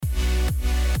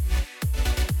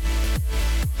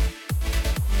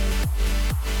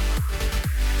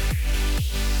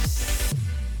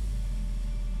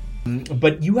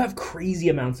But you have crazy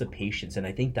amounts of patience, and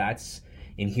I think that's,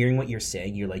 in hearing what you're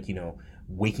saying, you're like,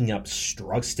 waking up it's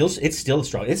still a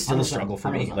struggle. It's still a struggle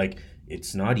for me. 100%. Like,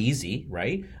 it's not easy,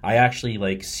 right? I actually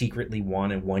like secretly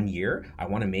want in 1 year, I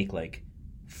want to make like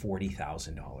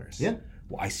 $40,000. Yeah.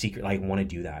 Well, I want to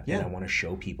do that. Yeah. And I want to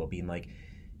show people, being like,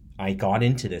 I got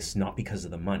into this not because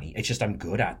of the money. It's just I'm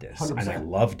good at this. 100%. And I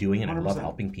love doing it. And I love 100%.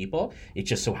 helping people. It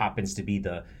just so happens to be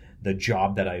the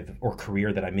job that or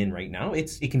career that I'm in right now.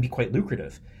 It can be quite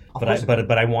lucrative.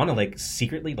 But I want to like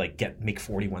secretly like make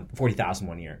 40,000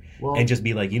 1 year, and just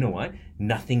be like, you know what?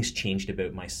 Nothing's changed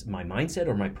about my mindset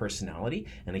or my personality,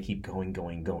 and I keep going.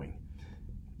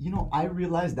 I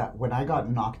realized that when I got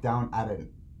knocked down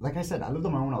like I said, I lived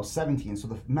on my own when I was 17. So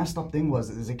the messed up thing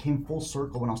was it came full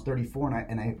circle when I was 34,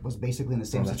 and I was basically in the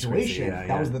same situation.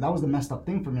 That was the messed up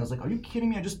thing for me. I was like, are you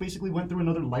kidding me? I just basically went through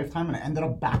another lifetime, and I ended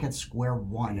up back at square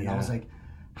one. And I was like,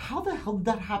 how the hell did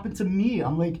that happen to me?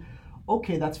 I'm like,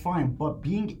 okay, that's fine, but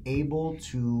being able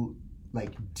to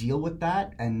like deal with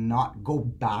that and not go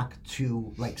back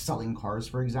to like selling cars,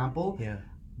 for example,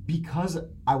 because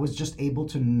I was just able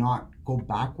to not go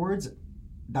backwards.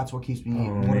 That's what keeps me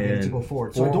motivated to go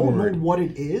forward. So I don't know what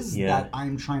it is that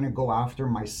I'm trying to go after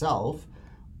myself.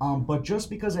 But just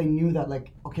because I knew that,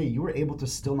 like, okay, you were able to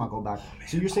still not go back.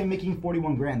 So you're saying making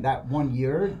 41 grand that 1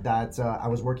 year that I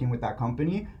was working with that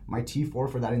company, my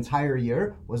T4 for that entire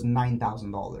year was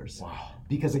 $9,000. Wow.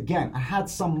 Because again, I had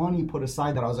some money put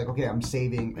aside that I was like, okay, I'm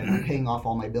saving and I'm paying off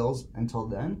all my bills until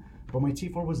then. But my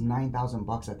T4 was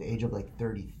 $9,000 at the age of like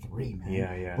 33, man.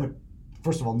 Yeah. But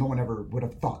first of all, no one ever would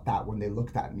have thought that when they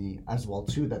looked at me as well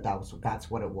too, that's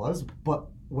what it was. But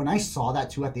when I saw that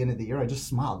too at the end of the year, I just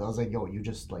smiled. I was like, yo, you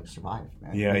just like survived,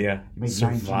 man. Yeah. You made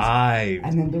Survived.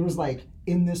 And then there was like,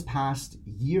 in this past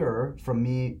year from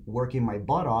me working my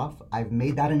butt off, I've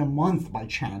made that in a month by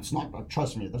chance.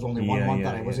 Trust me, there's only 1 month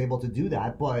that I was able to do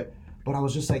that. But I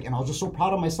was just like, and I was just so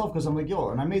proud of myself because I'm like,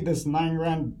 yo, and I made this 9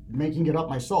 grand making it up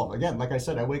myself. Again, like I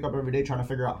said, I wake up every day trying to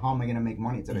figure out how am I going to make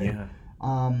money today.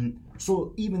 Yeah.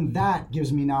 So even that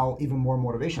gives me now even more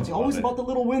motivation. It's always about the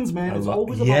little wins, man. It's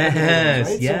always about the little wins,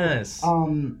 right? Yes.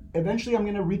 So, eventually I'm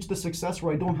going to reach the success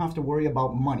where I don't have to worry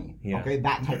about money. Yeah. Okay,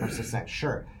 that type of success,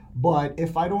 sure. But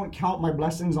if I don't count my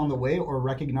blessings on the way or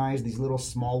recognize these little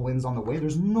small wins on the way,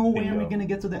 there's no way I'm going to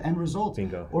get to the end result.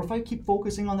 Bingo. Or if I keep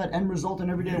focusing on that end result and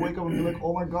every day I wake up and be like,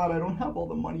 oh my God, I don't have all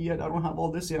the money yet. I don't have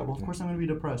all this yet. Well, of course I'm going to be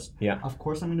depressed. Yeah. Of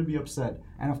course I'm going to be upset.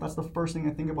 And if that's the first thing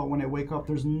I think about when I wake up,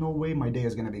 there's no way my day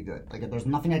is going to be good. Like, there's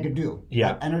nothing I could do.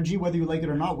 Yeah. That energy, whether you like it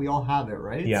or not, we all have it,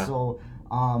 right? Yeah. So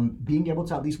being able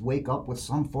to at least wake up with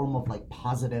some form of like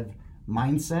positive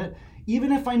mindset.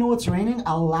 Even if I know it's raining,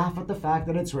 I'll laugh at the fact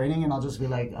that it's raining and I'll just be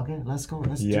like, okay, let's go.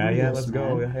 Let's do this, let's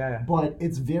man. go. Yeah. But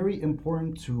it's very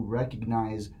important to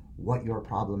recognize what your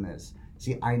problem is.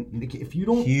 See, if you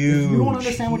don't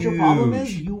understand what your problem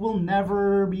is, you will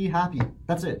never be happy.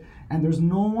 That's it. And there's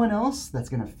no one else that's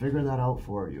going to figure that out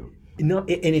for you. No,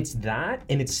 and it's that,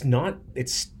 and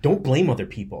don't blame other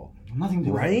people. Nothing to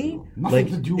do with right? you. Nothing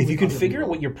to do with if you can figure people. out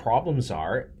what your problems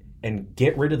are and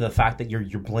get rid of the fact that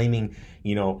you're blaming,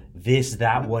 this,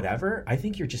 that, whatever, I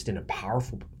think you're just in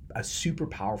a super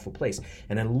powerful place.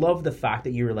 And I love the fact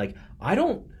that you're like, I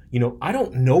don't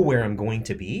know where I'm going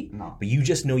to be, but you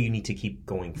just know you need to keep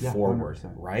going forward,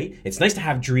 100%. right? It's nice to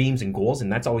have dreams and goals,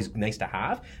 and that's always nice to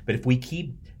have. But if we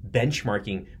keep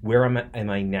benchmarking where am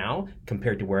I now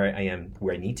compared to where I am,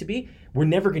 where I need to be, we're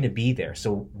never going to be there.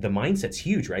 So the mindset's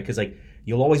huge, right? Because like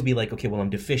you'll always be like, okay, well,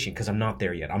 I'm deficient because I'm not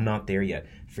there yet.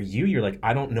 For you, you're like,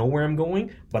 I don't know where I'm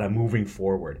going, but I'm moving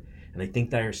forward. And I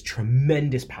think there's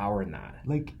tremendous power in that.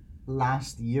 Like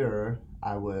last year,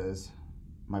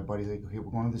 my buddy's like, okay,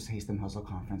 we're going to this Haste and Hustle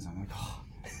conference. I'm like, oh,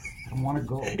 I don't want to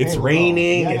go. It's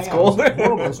raining. It's cold. It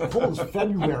was cold. It was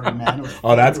February, man.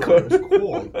 That's cool. It was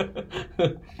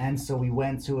cold. And so we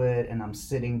went to it, and I'm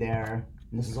sitting there.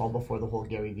 And this is all before the whole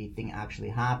Gary Vee thing actually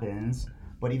happens.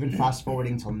 But even fast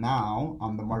forwarding till now,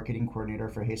 I'm the marketing coordinator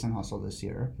for Haste and Hustle this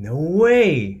year. No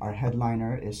way. Our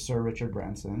headliner is Sir Richard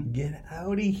Branson. Get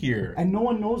out of here. And no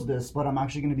one knows this, but I'm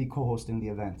actually going to be co-hosting the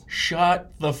event.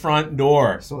 Shut the front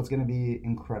door. So it's going to be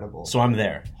incredible. So I'm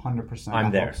there. 100%.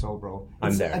 I'm there. Hope so, bro.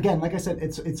 I'm there. Again, like I said,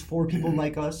 it's for people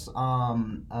like us.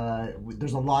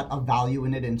 There's a lot of value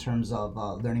in it in terms of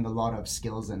learning a lot of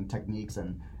skills and techniques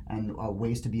and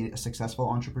ways to be a successful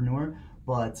entrepreneur.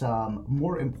 But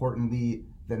more importantly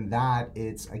than that,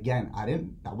 it's, again,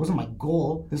 that wasn't my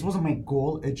goal. This wasn't my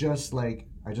goal. It just, like,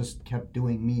 I just kept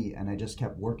doing me, and I just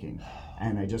kept working,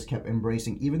 and I just kept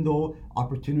embracing. Even though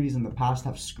opportunities in the past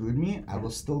have screwed me, I will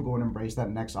still go and embrace that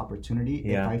next opportunity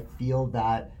if I feel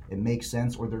that it makes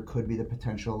sense, or there could be the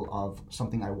potential of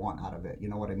something I want out of it. You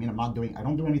know what I mean? I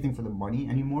don't do anything for the money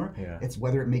anymore. It's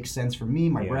whether it makes sense for me,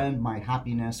 my brand, my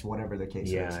happiness, whatever the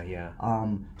case is.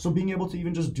 So being able to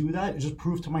even just do that, it just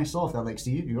proves to myself that, like,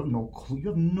 see, you have no clue, you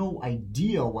have no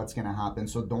idea what's gonna happen.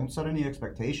 So don't set any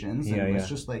expectations, and let's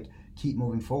just like keep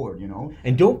moving forward, you know?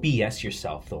 And don't BS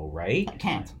yourself though, right? I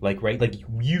can't. Like, right? Like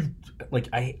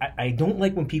I don't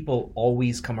like when people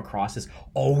always come across as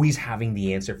always having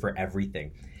the answer for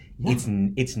everything.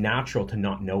 It's natural to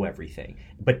not know everything,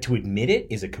 but to admit it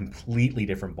is a completely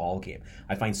different ballgame.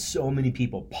 I find so many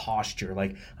people posture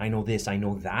like, I know this, I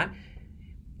know that.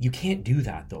 You can't do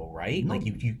that though, right? No. Like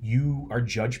you are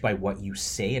judged by what you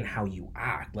say and how you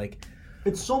act. Like,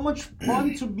 it's so much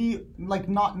fun to be like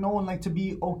not knowing, like to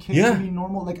be okay, to be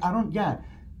normal. Like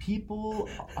people,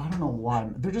 I don't know why,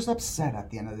 they're just upset at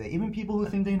the end of the day. Even people who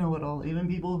think they know it all, even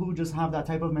people who just have that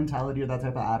type of mentality or that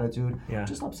type of attitude,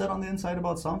 just upset on the inside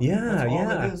about something. That's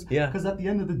all it is. Because at the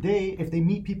end of the day, if they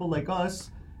meet people like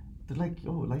us, they're like,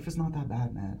 yo, life is not that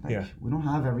bad, man. Like, we don't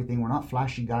have everything. We're not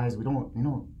flashy guys. We don't,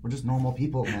 we're just normal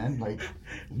people, man. Like,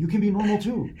 you can be normal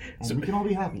too. And so we can all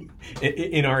be happy.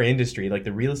 In our industry, like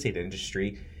the real estate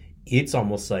industry, it's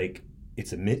almost like,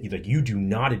 like you do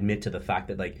not admit to the fact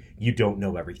that like you don't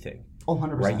know everything. Oh,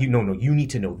 100%. Right? You need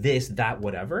to know this, that,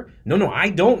 whatever. No, I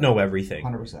don't know everything.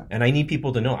 100%. And I need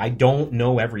people to know I don't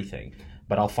know everything,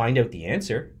 but I'll find out the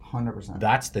answer. 100%.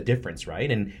 That's the difference, right?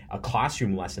 And a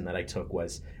classroom lesson that I took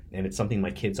was, and it's something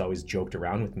my kids always joked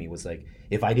around with me, was like,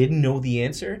 if I didn't know the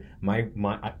answer,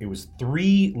 it was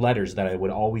 3 letters that I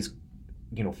would always,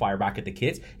 fire back at the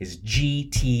kids is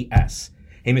GTS.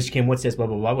 Hey, Mr. Kim, what's this? Blah,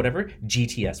 blah, blah, whatever.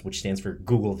 GTS, which stands for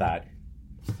Google that.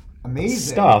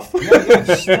 Amazing. Stuff.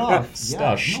 Stuff.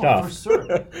 Stuff. For sure.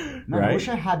 Man, right? I wish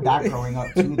I had that growing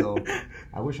up too, though.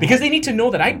 Because they need to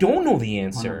know that I don't know the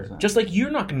answer. 100%. Just like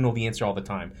you're not going to know the answer all the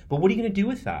time. But what are you going to do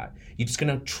with that? You're just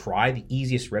going to try the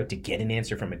easiest route to get an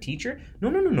answer from a teacher?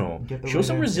 No. Show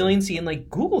some resiliency and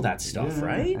like Google that stuff,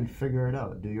 right? And figure it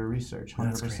out. Do your research.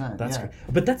 100%. That's great.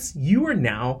 But you are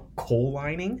now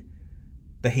co-lining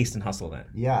the Haste and Hustle then.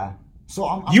 Yeah.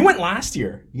 So you went last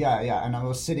year. Yeah, and I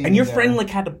was sitting. And your friend like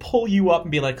had to pull you up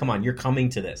and be like, "Come on, you're coming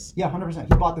to this." Yeah, 100%.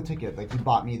 He bought the ticket. Like he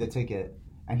bought me the ticket,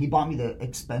 and he bought me the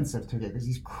expensive ticket because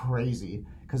he's crazy.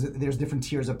 Because there's different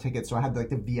tiers of tickets. So I had like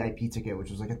the VIP ticket,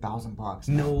 which was like $1,000.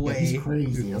 No way. Yeah, he's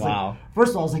crazy. Wow. Like,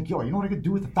 first of all, I was like, yo, you know what I could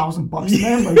do with $1,000,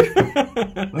 man?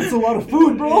 Like, that's a lot of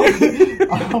food, bro.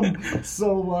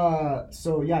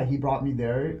 So yeah, he brought me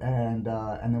there, and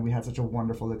then we had such a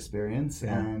wonderful experience.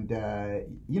 Yeah. And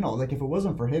like if it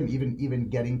wasn't for him, even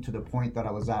getting to the point that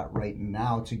I was at right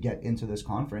now to get into this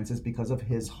conference is because of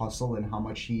his hustle and how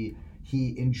much he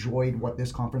enjoyed what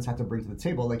this conference had to bring to the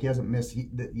table. Like he hasn't missed.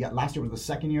 Last year was the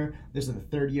second year. This is the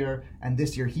third year, and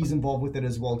this year he's involved with it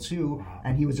as well too.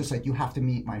 And he was just like, "You have to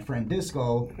meet my friend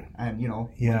Disco," and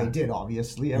they did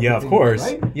obviously. Yeah, of course.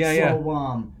 Right? Yeah.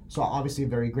 So obviously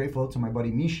very grateful to my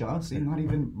buddy Misha. See, not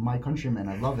even my countryman.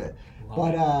 I love it.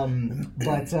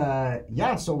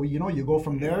 So you go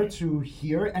from there to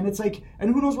here, and it's like,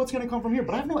 and who knows what's gonna come from here?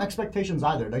 But I have no expectations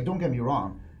either. Like, don't get me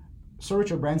wrong. Sir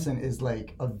Richard Branson is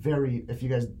like if you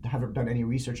guys haven't done any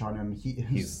research on him,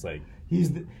 especially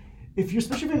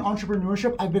in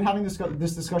entrepreneurship, I've been having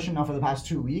this discussion now for the past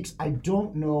 2 weeks. I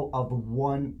don't know of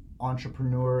one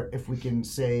entrepreneur, if we can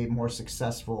say, more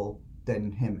successful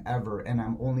than him ever. And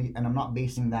I'm not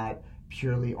basing that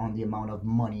purely on the amount of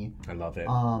money. I love it.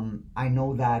 I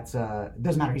know that it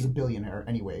doesn't matter, he's a billionaire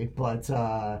anyway,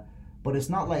 but it's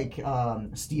not like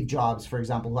Steve Jobs, for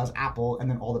example, who has Apple and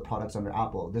then all the products under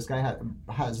Apple. This guy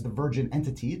has the Virgin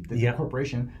entity, the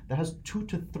corporation, that has 200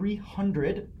 to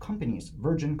 300 companies,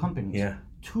 Virgin companies. Yeah.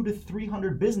 200 to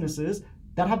 300 businesses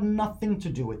that have nothing to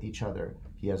do with each other.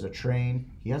 He has a train,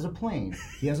 he has a plane,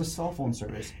 he has a cell phone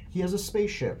service, he has a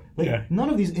spaceship. None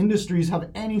of these industries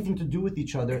have anything to do with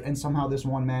each other, and somehow this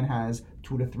one man has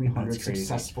 200 to 300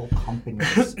 successful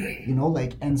companies.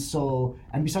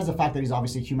 And besides the fact that he's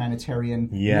obviously humanitarian,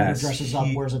 never dresses up,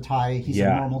 wears a tie, he's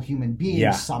a normal human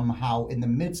being somehow in the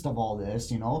midst of all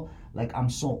this, Like, I'm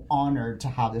so honored to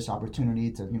have this opportunity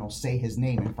to, say his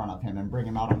name in front of him and bring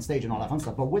him out on stage and all that fun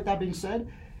stuff. But with that being said,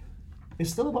 it's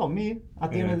still about me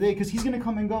at the end of the day, because he's going to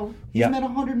come and go. He's met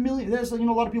 100 million. There's a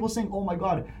lot of people saying, oh my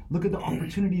God, look at the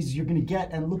opportunities you're going to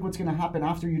get and look what's going to happen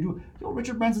after you do.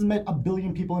 Richard Branson's met 1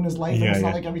 billion people in his life, and it's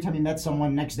not like every time he met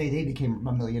someone, next day they became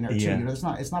a millionaire too.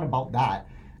 It's not about that.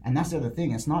 And that's the other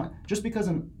thing. It's not just because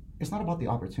it's not about the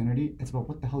opportunity. It's about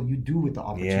what the hell you do with the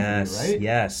opportunity, Yes, right?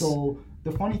 yes. So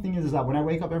the funny thing is that when I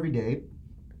wake up every day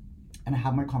and I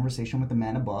have my conversation with the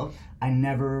man above, I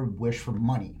never wish for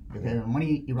money. Okay,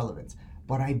 money irrelevant.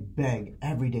 But I beg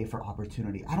every day for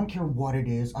opportunity. I don't care what it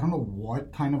is. I don't know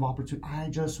what kind of opportunity. I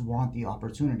just want the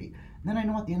opportunity. And then I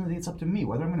know at the end of the day, it's up to me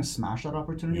whether I'm going to smash that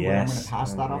opportunity, whether I'm going to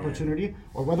pass that opportunity,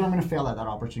 or whether I'm going to fail at that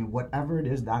opportunity. Whatever it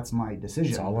is, that's my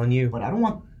decision. It's all on you. But I don't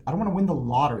want to win the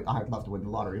lottery. I'd love to win the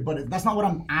lottery, but that's not what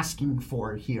I'm asking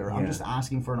for here. I'm just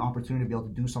asking for an opportunity to be able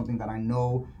to do something that I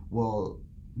know will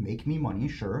make me money,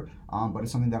 sure, but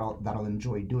it's something that I'll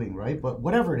enjoy doing, right? But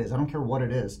whatever it is, I don't care what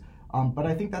it is. But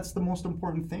I think that's the most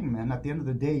important thing, man. At the end of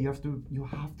the day, you have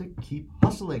to keep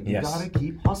hustling. You gotta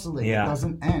keep hustling. It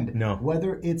doesn't end. No.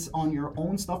 Whether it's on your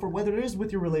own stuff or whether it is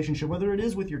with your relationship, whether it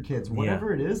is with your kids,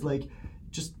 whatever it is, like,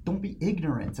 just don't be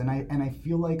ignorant. And I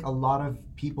feel like a lot of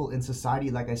people in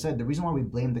society, like I said, the reason why we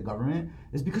blame the government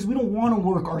is because we don't want to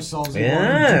work ourselves and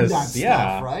want to do that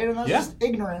stuff, right? And that's just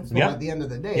ignorance at the end of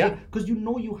the day, because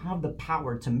you have the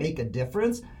power to make a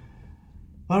difference.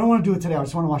 I don't want to do it today. I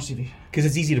just want to watch TV. Because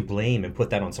it's easy to blame and put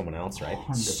that on someone else, right?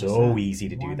 100%. So easy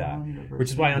to do that. 100%. Which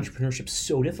is why entrepreneurship's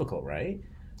so difficult, right?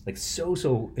 Like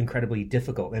so incredibly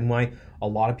difficult, and why a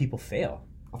lot of people fail.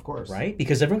 Of course. Right?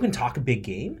 Because everyone can talk a big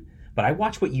game, but I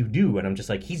watch what you do and I'm just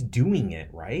like, he's doing it,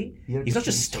 right? He's not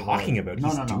just talking about it,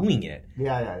 he's doing it.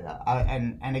 Yeah.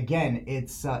 And again,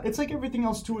 it's like everything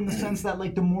else too, in the sense that,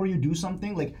 like, the more you do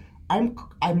something, like, I'm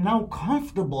now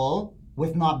comfortable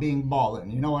with not being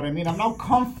ballin', you know what I mean? I'm now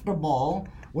comfortable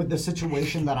with the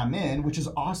situation that I'm in, which is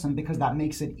awesome, because that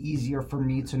makes it easier for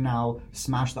me to now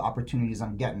smash the opportunities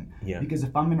I'm getting. Yeah. Because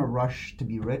if I'm in a rush to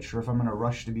be rich, or if I'm in a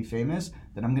rush to be famous,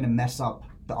 then I'm going to mess up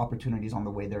the opportunities on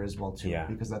the way there as well too. Yeah.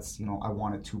 Because that's, I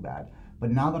want it too bad.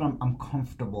 But now that I'm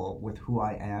comfortable with who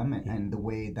I am and the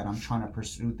way that I'm trying to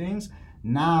pursue things,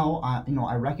 now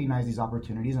I recognize these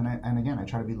opportunities, and again I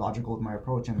try to be logical with my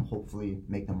approach and hopefully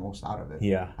make the most out of it.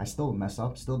 Yeah. I still mess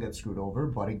up, still get screwed over,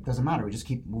 but it doesn't matter. We just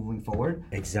keep moving forward.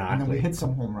 Exactly. And then we hit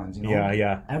some home runs.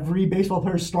 Yeah. Every baseball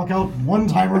player struck out one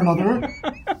time or another,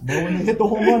 but when they hit the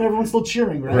home run, everyone's still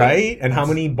cheering, right? Right. And how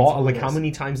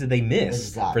many times did they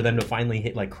miss for them to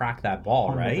finally crack that ball,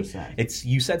 100%. Right?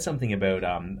 You said something about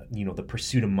the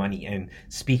pursuit of money, and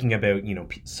speaking about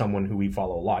someone who we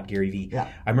follow a lot, Gary Vee. Yeah.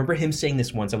 I remember him saying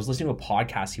this once. I was listening to a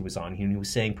podcast he was on, and he was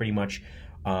saying pretty much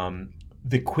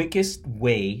the quickest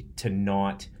way to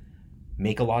not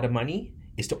make a lot of money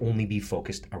is to only be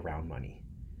focused around money.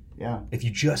 Yeah. If you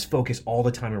just focus all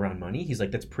the time around money, he's like,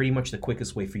 that's pretty much the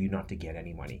quickest way for you not to get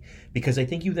any money. Because I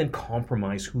think you then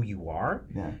compromise who you are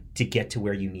to get to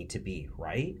where you need to be,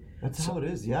 right? That's how it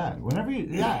is, yeah.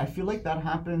 I feel like that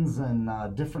happens in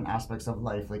different aspects of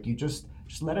life. Like, you just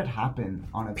let it happen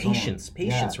on its own.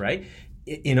 Patience, right?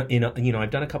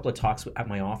 I've done a couple of talks at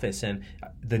my office, and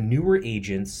the newer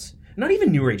agents, not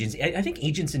even newer agents, I think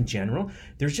agents in general,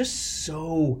 they're just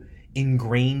so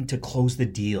ingrained to close the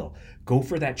deal, go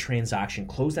for that transaction,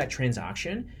 close that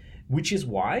transaction, which is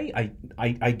why I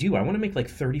want to make like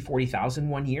 30,000-40,000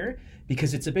 one year,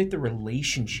 because it's about the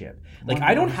relationship. Like 100%.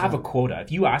 I don't have a quota.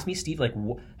 If you ask me, Steve, like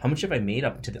how much have I made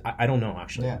up to I don't know,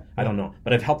 actually. I don't know,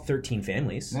 but I've helped 13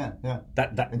 families. That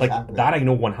exactly. Like that I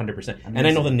know 100%. And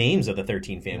I know the names of the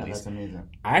 13 families. Yeah, that's amazing.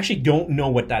 I actually don't know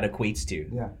what that equates to.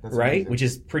 Yeah, that's right? amazing. Which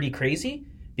is pretty crazy,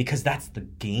 because that's the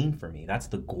game for me. That's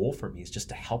the goal for me, is just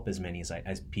to help as many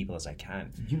as people as I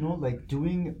can. Like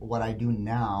doing what I do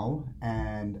now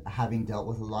and having dealt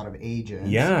with a lot of agents.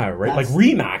 Yeah, right. Like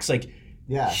Remax,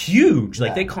 huge.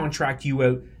 Like they contract you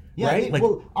out. Yeah, right?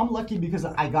 Well, I'm lucky because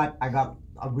I got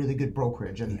a really good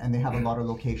brokerage, and they have a lot of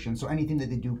locations. So anything that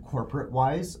they do corporate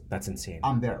wise, that's insane.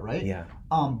 I'm there, right? Yeah.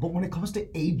 But when it comes to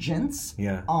agents,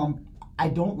 I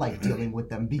don't like dealing with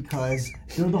them, because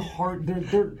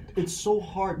it's so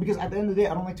hard, because at the end of the day,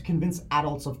 I don't like to convince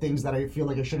adults of things that I feel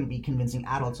like I shouldn't be convincing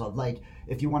adults of. Like,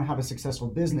 if you want to have a successful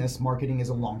business, marketing is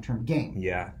a long-term game.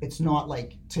 Yeah. It's not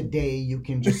like today you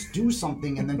can just do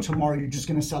something and then tomorrow you're just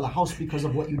going to sell a house because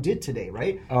of what you did today,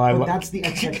 right? But that's the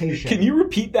expectation. Can you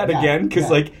repeat that again?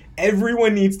 Because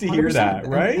everyone needs to hear that,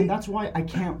 right? And that's why I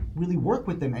can't really work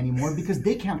with them anymore, because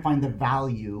they can't find the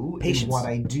value in what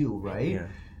I do, right? Yeah.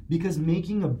 Because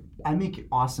I make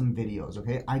awesome videos,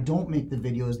 okay? I don't make the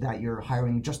videos that you're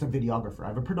hiring just a videographer. I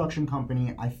have a production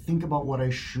company. I think about what I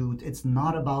shoot. It's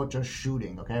not about just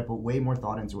shooting, okay? I put way more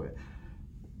thought into it.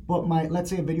 But let's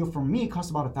say a video from me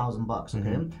costs about $1,000, okay?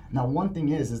 Mm-hmm. Now, one thing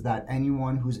is that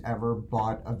anyone who's ever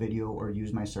bought a video or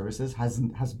used my services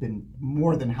has been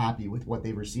more than happy with what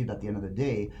they've received at the end of the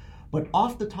day. But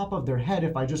off the top of their head,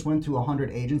 if I just went to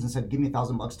 100 agents and said, give me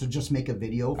 $1,000 to just make a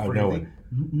video for anything,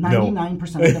 99%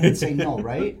 of them would say no,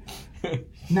 right?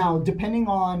 Now, depending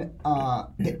on,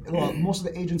 most of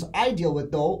the agents I deal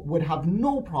with, though, would have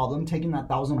no problem taking that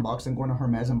 $1,000 and going to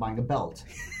Hermes and buying a belt.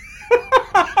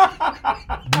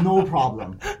 No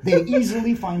problem. They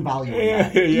easily find value in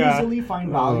that. Easily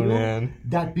find value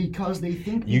that because they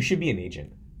think... You should be an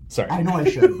agent. Sorry. I know I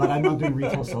should, but I'm not doing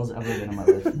retail sales ever again in my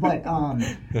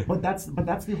life. But that's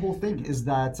the whole thing is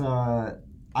that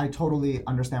I totally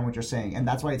understand what you're saying, and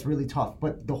that's why it's really tough.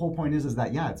 But the whole point is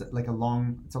that it's like a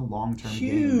long-term game.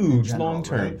 Huge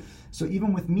long-term. Right? So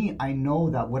even with me, I know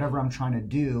that whatever I'm trying to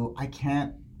do, I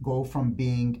can't go from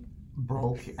being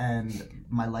broke and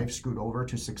my life screwed over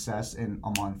to success in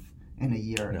a month, in a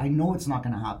year. I know it's not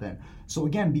going to happen. So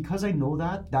again, because I know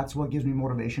that, that's what gives me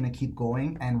motivation to keep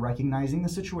going and recognizing the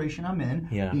situation I'm in,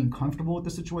 being comfortable with the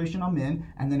situation I'm in,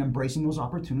 and then embracing those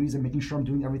opportunities and making sure I'm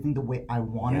doing everything the way I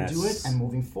want to do it and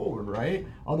moving forward, right?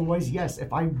 Otherwise, yes,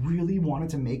 if I really wanted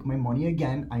to make my money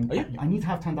again, I need to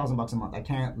have $10,000 a month. I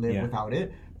can't live without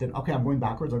it. Then, okay, I'm going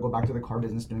backwards. I'll go back to the car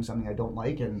business doing something I don't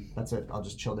like, and that's it. I'll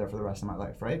just chill there for the rest of my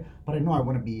life, right? But I know I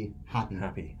want to be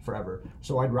happy forever.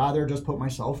 So I'd rather just put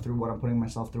myself through what I'm putting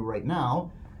myself through right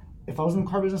now. If I was in the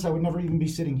car business, I would never even be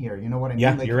sitting here. You know what I mean?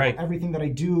 Yeah, like, you're right. Everything that I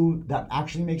do that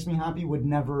actually makes me happy would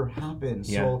never happen.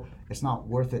 So it's not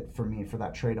worth it for me for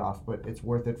that trade-off, but it's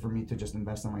worth it for me to just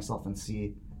invest in myself and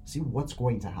see what's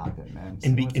going to happen, man.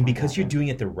 And because you're doing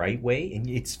it the right way, and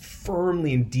it's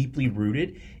firmly and deeply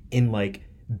rooted in like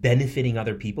benefiting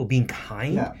other people, being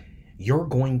kind, you're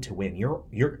going to win.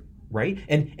 You're right,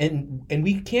 and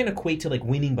we can't equate to like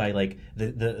winning by like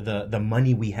the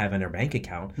money we have in our bank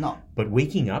account. No, but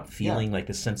waking up feeling like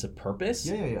a sense of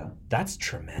purpose. That's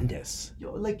tremendous.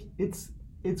 Like it's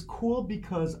cool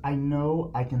because I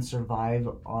know I can survive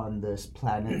on this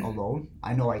planet alone.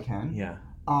 I know I can.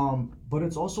 But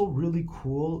it's also really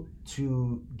cool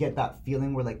to get that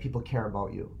feeling where like people care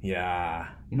about you.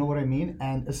 You know what I mean?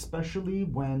 And especially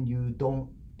when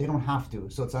they don't have to.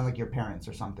 So it's not like your parents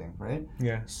or something, right?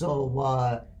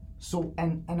 So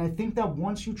and I think that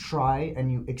once you try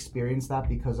and you experience that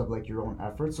because of like your own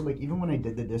efforts. So like even when I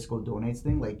did the Disco Donates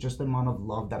thing, like just the amount of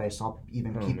love that I saw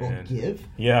even people give,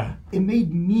 it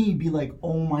made me be like,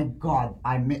 oh my God,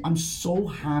 I'm so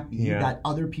happy that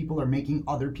other people are making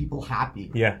other people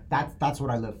happy. That's what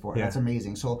I live for. That's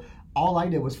amazing. So all I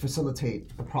did was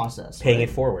facilitate the process. Paying it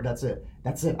forward. That's it.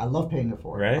 I love paying it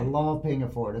forward. I love paying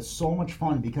it forward. It's so much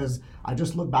fun because I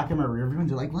just look back at my rear view and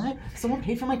they're like, what? Someone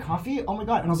paid for my coffee? Oh my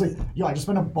God. And I was like, yo, I just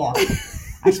spent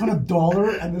 $1. I spent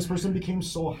 $1 and this person became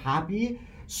so happy.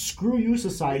 Screw you,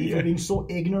 society, for being so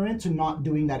ignorant to not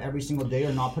doing that every single day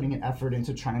or not putting an effort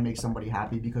into trying to make somebody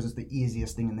happy because it's the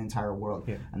easiest thing in the entire world.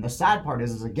 And the sad part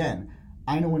is again,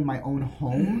 I know in my own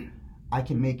home, I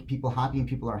can make people happy and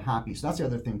people are happy. So that's the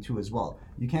other thing too as well.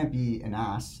 You can't be an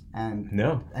ass and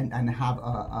have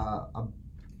a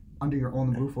under your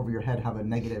own roof over your head have a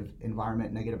negative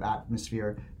environment, negative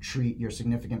atmosphere, treat your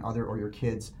significant other or your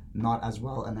kids not as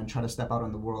well, and then try to step out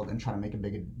in the world and try to make a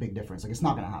big difference. Like it's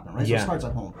not gonna happen, right? So it starts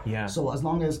at home. So as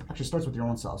long as actually starts with your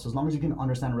own self. So as long as you can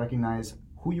understand and recognize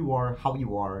who you are, how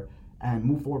you are, and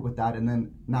move forward with that, and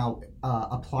then now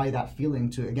apply that feeling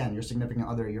to again your significant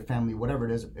other, your family, whatever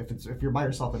it is. If you're by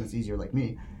yourself and it's easier like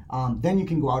me, then you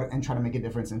can go out and try to make a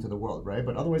difference into the world, right?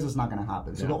 But otherwise, it's not going to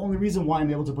happen. So the only reason why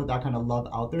I'm able to put that kind of love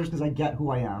out there is because I get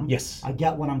who I am. I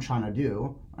get what I'm trying to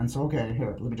do, and so okay,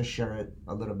 here, let me just share it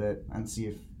a little bit and see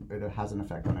if it has an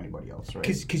effect on anybody else, right?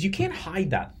 Because you can't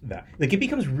hide that. Like it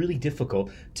becomes really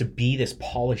difficult to be this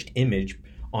polished image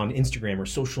on Instagram or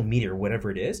social media or whatever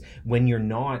it is when you're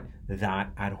not that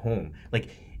at home. Like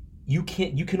you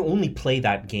can only play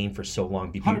that game for so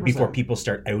long before people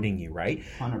start outing you, right?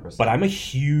 100%. But I'm a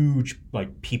huge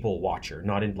like people watcher,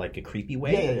 not in like a creepy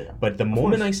way. But the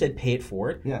moment I said pay it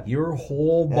forward, your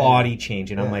whole body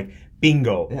changed, and I'm like,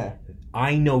 bingo.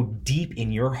 I know deep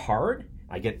in your heart,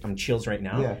 I'm chills right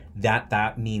now.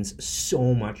 That means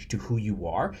so much to who you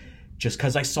are. Just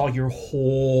because I saw your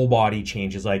whole body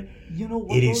change is like, you know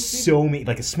what, it is so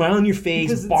like a smile on your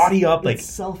face, body up. Like it's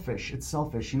selfish. It's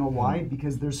selfish. You know why?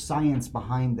 Because there's science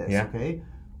behind this. Okay.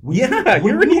 When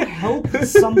you help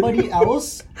somebody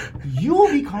else, you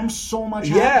will become so much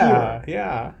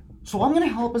happier. So I'm gonna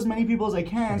help as many people as I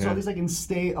can, so at least I can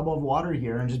stay above water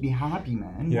here and just be happy,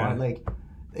 man. Like.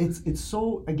 It's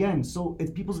so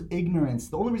it's people's ignorance.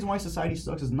 The only reason why society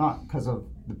sucks is not because of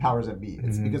the powers that be.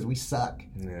 It's because we suck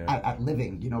at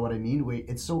living. You know what I mean?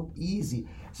 It's so easy.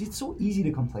 See, it's so easy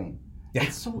to complain.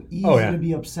 It's so easy to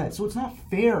be upset. So it's not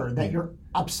fair that you're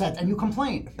upset and you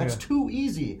complain. That's too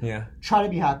easy. Try to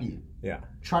be happy. Yeah.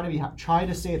 Try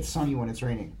to say it's sunny when it's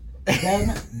raining.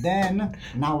 Then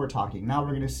now we're talking. Now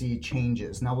we're gonna see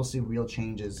changes. Now we'll see real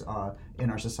changes in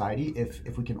our society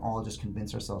if we can all just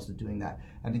convince ourselves to doing that.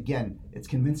 And again, it's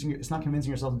not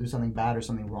convincing yourself to do something bad or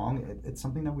something wrong. It's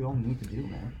something that we all need to do,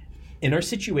 man. And our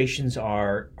situations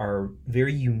are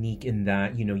very unique in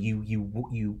that, you know,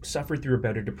 you suffered through a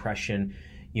bout of depression,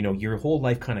 you know, your whole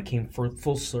life kind of came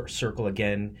full circle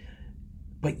again,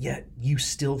 but yet you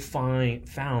still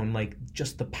found like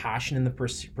just the passion and the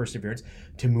perseverance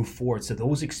to move forward. So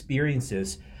those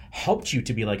experiences helped you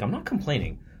to be like, I'm not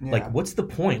complaining. Yeah. Like, what's the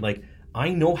point? Like, I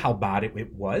know how bad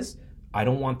it was. I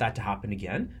don't want that to happen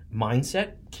again.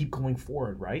 Mindset, keep going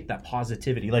forward, right? That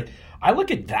positivity. Like, I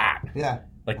look at that. Yeah.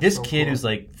 Like, this kid who's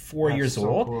like 4 years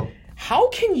old. Cool. How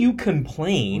can you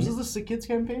complain? Was this the Sick Kids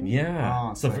campaign?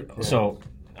 Yeah. So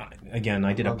again,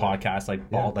 I did a podcast, like,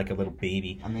 bawled like a little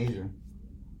baby. Amazing.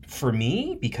 For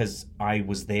me, because I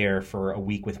was there for a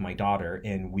week with my daughter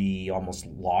and we almost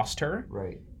lost her.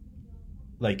 Right.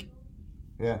 Like,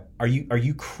 yeah. Are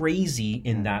you crazy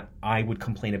in that I would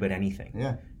complain about anything?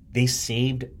 Yeah. They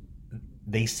saved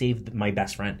my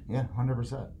best friend. Yeah,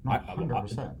 100%.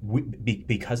 100%.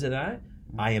 Because of that,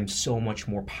 I am so much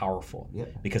more powerful. Yeah.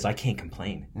 Because I can't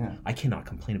complain. Yeah. I cannot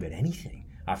complain about anything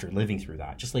after living through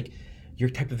that. Just like your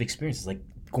type of experience is like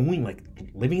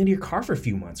living in your car for a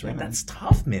few months, right? Yeah, that's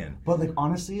tough, man. But like,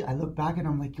 honestly, I look back and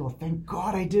I'm like, yo, thank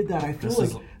God I did that. I feel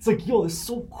like it's like, yo, it's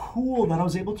so cool that I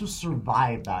was able to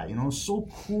survive that, you know? So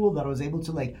cool that I was able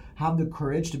to like have the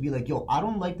courage to be like, yo, I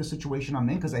don't like the situation I'm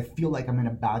in because I feel like I'm in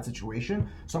a bad situation.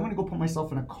 So I'm going to go put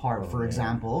myself in a car, for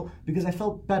example, because I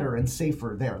felt better and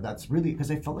safer there. That's really because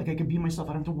I felt like I could be myself.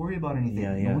 I don't have to worry about anything.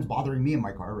 Yeah, yeah. No one's bothering me in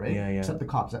my car, right? Yeah, yeah. Except the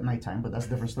cops at nighttime, but that's a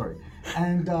different story.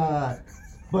 And,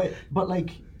 But like,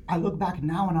 I look back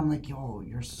now and I'm like, yo,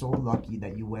 you're so lucky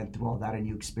that you went through all that and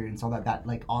you experienced all that. That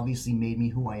like obviously made me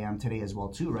who I am today as well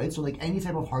too, right? So like any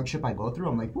type of hardship I go through,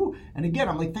 I'm like, whoo. And again,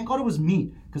 I'm like, thank God it was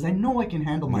me because I know I can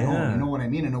handle my own. You know what I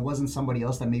mean? And it wasn't somebody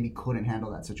else that maybe couldn't handle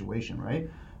that situation, right?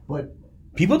 But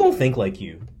people don't think like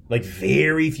you. Like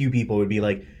very few people would be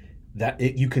like that.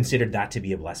 You considered that to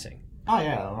be a blessing. Oh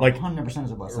yeah, like 100%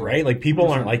 is a blessing, right? Like people 100%.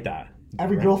 Aren't like that.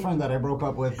 Every girlfriend that I broke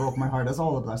up with broke my heart. That's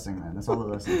all a blessing, man. That's all a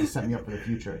blessing to set me up for the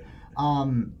future. Oh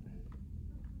man,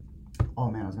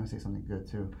 I was gonna say something good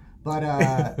too, but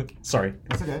sorry.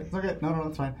 It's okay. It's okay. No,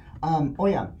 it's fine. Oh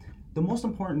yeah, the most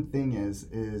important thing is,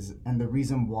 and the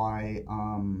reason why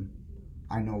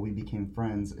I know we became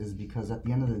friends is because at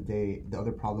the end of the day, the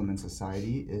other problem in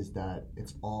society is that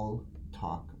it's all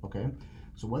talk. Okay,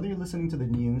 so whether you're listening to the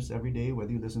news every day,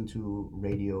 whether you listen to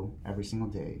radio every single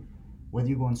day, whether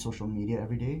you go on social media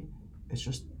every day, it's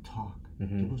just talk.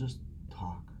 Mm-hmm. People just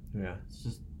talk. Yeah. It's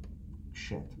just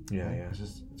shit. Yeah, right? yeah.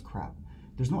 It's crap.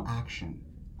 There's no action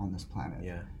on this planet.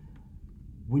 Yeah.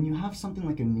 When you have something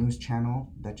like a news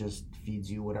channel that just feeds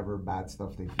you whatever bad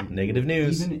stuff they feed you. Negative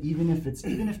news. Even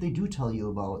if they do tell you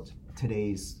about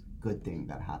today's good thing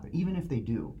that happened, even if they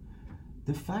do,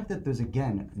 the fact that there's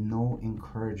again no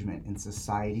encouragement in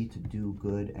society to do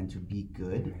good and to be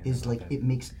good is like it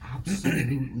makes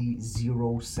absolutely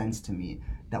zero sense to me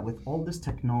that with all this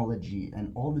technology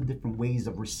and all the different ways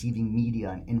of receiving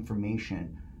media and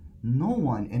information, no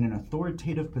one in an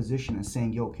authoritative position is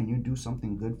saying, yo, can you do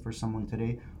something good for someone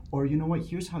today? Or you know what,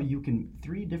 here's how you can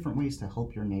 3 different ways to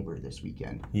help your neighbor this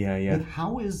weekend. Yeah. Like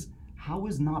how is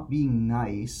not being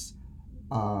nice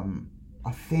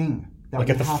a thing? Like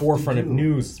at the forefront of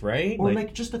news, right? Or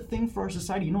like just a thing for our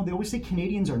society. You know, they always say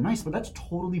Canadians are nice, but that's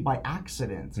totally by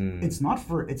accident. It's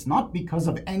not because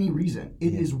of any reason.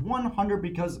 It is 100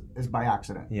 because it's by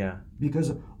accident. Yeah.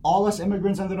 Because all us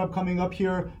immigrants ended up coming up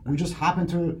here. We just happened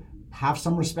to have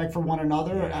some respect for one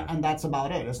another, and that's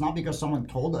about it. It's not because someone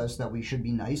told us that we should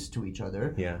be nice to each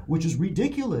other, which is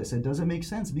ridiculous. It doesn't make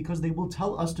sense because they will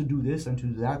tell us to do this and to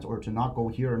do that, or to not go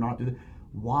here or not do that.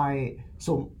 Why?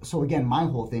 So again, my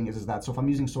whole thing is that, so if I'm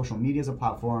using social media as a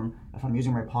platform, if I'm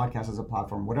using my podcast as a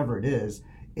platform, whatever it is,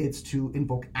 it's to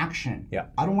invoke action. Yeah.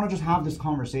 I don't want to just have this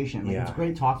conversation. Like, it's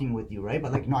great talking with you, right?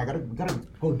 But like, no, I gotta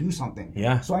go do something.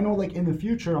 Yeah. So I know, like, in the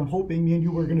future, I'm hoping me and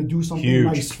you are gonna do something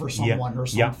nice for someone or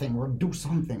something, or do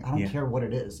something. I don't care what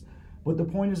it is. But the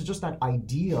point is just that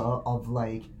idea of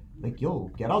like, yo,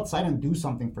 get outside and do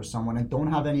something for someone and don't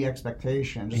have any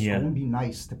expectation. Just go and be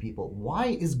nice to people. Why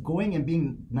is going and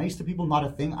being nice to people not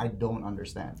a thing? I don't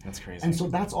understand. That's crazy. And so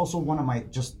that's also one of my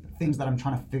just things that I'm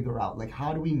trying to figure out. Like,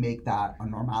 how do we make that a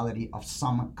normality of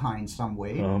some kind, some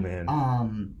way? Oh,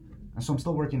 man. And so I'm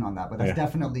still working on that, but that's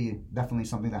definitely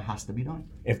something that has to be done.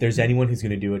 If there's anyone who's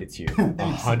going to do it, it's you.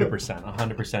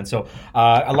 100%. So,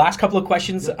 a last couple of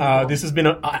questions. This has been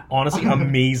honestly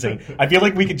amazing. I feel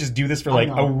like we could just do this for like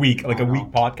a week, like a week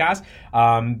podcast.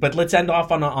 But let's end off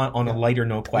on a lighter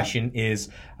note. Question is,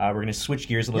 we're going to switch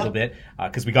gears a little bit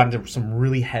because we got into some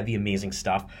really heavy, amazing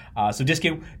stuff. So,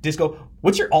 Disco,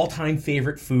 what's your all-time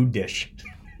favorite food dish?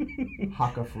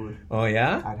 Hakka food. Oh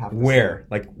yeah? I'd have to Where? say.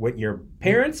 Like what your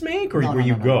parents make or No, where no,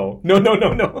 you no, go?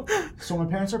 No. So my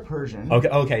parents are Persian.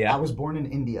 Okay, yeah. I was born in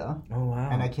India. Oh wow.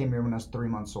 And I came here when I was 3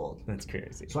 months old. That's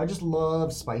crazy. So I just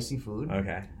love spicy food.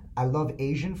 Okay. I love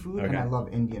Asian food and I love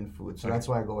Indian food. So that's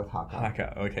why I go with Hakka.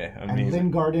 Hakka, okay. Amazing. And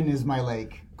Lynn Garden is my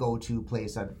like go-to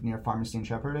place near Pharmacy and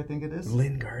Shepherd, I think it is.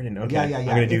 Lynn Garden, okay. Yeah. I'm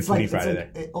going to do It's Foodie like, Friday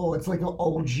like, there. it's like an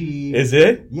OG. Is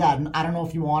it? Yeah, I don't know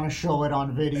if you want to show it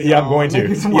on video. Yeah, I'm going to. Like,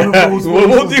 it's one of those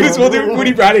we'll do places,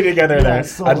 Foodie Friday together there.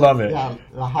 So, I'd love it. Yeah,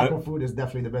 the Hakka food is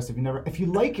definitely the best. If you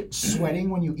like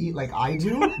sweating when you eat like I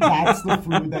do, that's the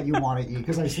food that you want to eat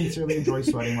because I sincerely enjoy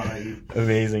sweating while I eat.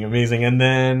 Amazing. And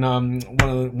then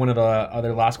one of the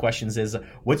other last questions is,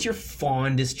 what's your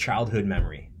fondest childhood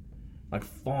memory? Like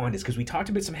fondest, because we talked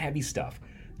about some heavy stuff.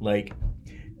 Like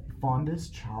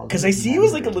fondest childhood. Because I see you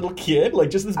as like a little kid, like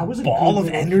just this ball of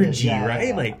energy, right?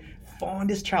 Yeah. Like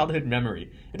fondest childhood memory.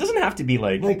 It doesn't have to be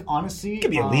like honestly, it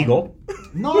could be illegal.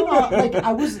 No. Like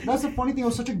that's the funny thing. I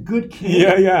was such a good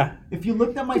kid. Yeah. If you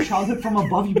looked at my childhood from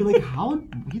above, you'd be like, "How?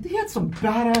 He had some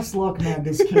badass luck, man.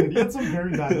 This kid. He had some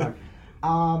very bad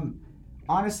luck."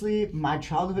 Honestly, my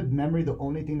childhood memory, the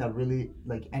only thing that really,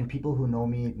 and people who know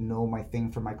me know my thing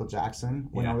for Michael Jackson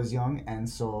when I was young. And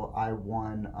so I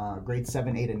won grade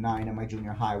 7, 8, and 9 in my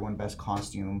junior high, won best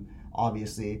costume,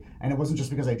 obviously. And it wasn't just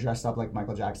because I dressed up like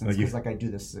Michael Jackson. It's because, I do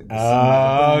this. Okay.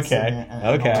 And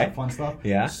all that fun stuff.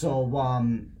 Yeah. So,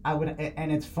 I would,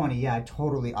 and it's funny, I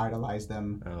totally idolized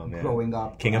them growing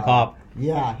up. King of Pop.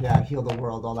 Yeah, Heal the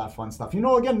World, all that fun stuff.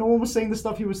 Again, no one was saying the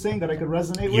stuff he was saying that I could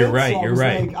resonate with. You're right, so you're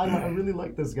right. I really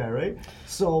like this guy, right?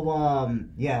 So,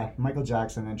 Michael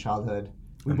Jackson and childhood.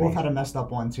 We both had a messed up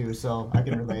one too, so I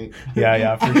can relate.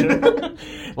 Yeah, for sure.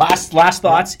 Last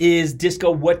thoughts is,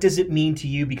 Disco, what does it mean to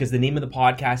you? Because the name of the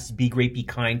podcast is Be Great, Be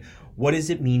Kind. What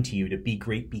does it mean to you to be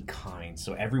great, be kind?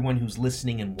 So everyone who's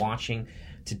listening and watching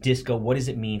to Disco, what does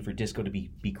it mean for Disco to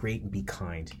be great and be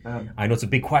kind? I know it's a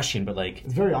big question, but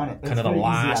it's very honest. Kind of the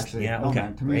last. Easy, yeah, no, okay.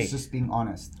 Man, to me, it's just being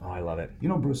honest. Oh, I love it.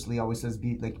 Bruce Lee always says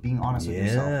being honest with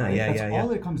yourself. Right? That's all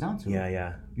that it comes down to.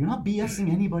 Yeah. You're not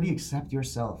BSing anybody except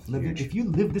yourself. If you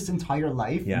live this entire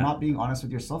life not being honest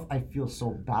with yourself, I feel so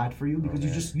bad for you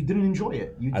because you didn't enjoy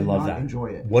it. You did not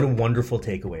enjoy it. What a wonderful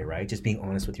takeaway, right? Just being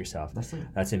honest with yourself. That's it.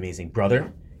 That's amazing.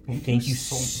 Brother, thank you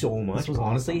so much.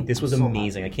 Honestly, this was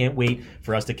amazing. I can't wait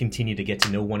for us to continue to get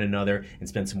to know one another and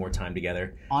spend some more time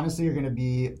together. Honestly, you're going to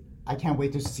be... I can't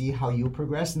wait to see how you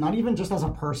progress, not even just as a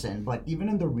person, but even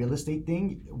in the real estate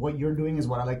thing. What you're doing is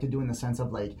what I like to do in the sense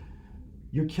of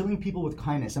you're killing people with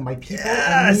kindness, and by people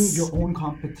I mean your own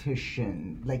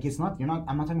competition.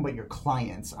 I'm not talking about your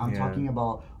clients. I'm talking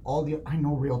about I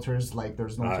know realtors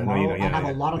there's no tomorrow. I have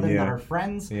a lot of them that are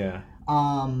friends. Yeah.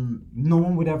 No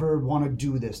one would ever want to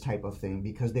do this type of thing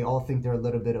because they all think they're a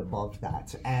little bit above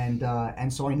that,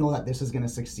 and so I know that this is going to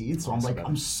succeed. So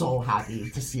I'm so happy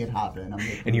to see it happen.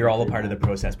 And you're all a part of the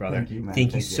process, brother. Thank you, man.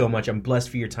 Thank you so much. I'm blessed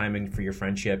for your time and for your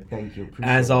friendship. Thank you.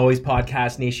 As always,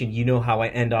 Podcast Nation, you know how I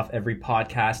end off every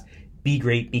podcast. Be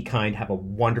great, be kind, have a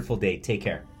wonderful day. Take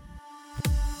care.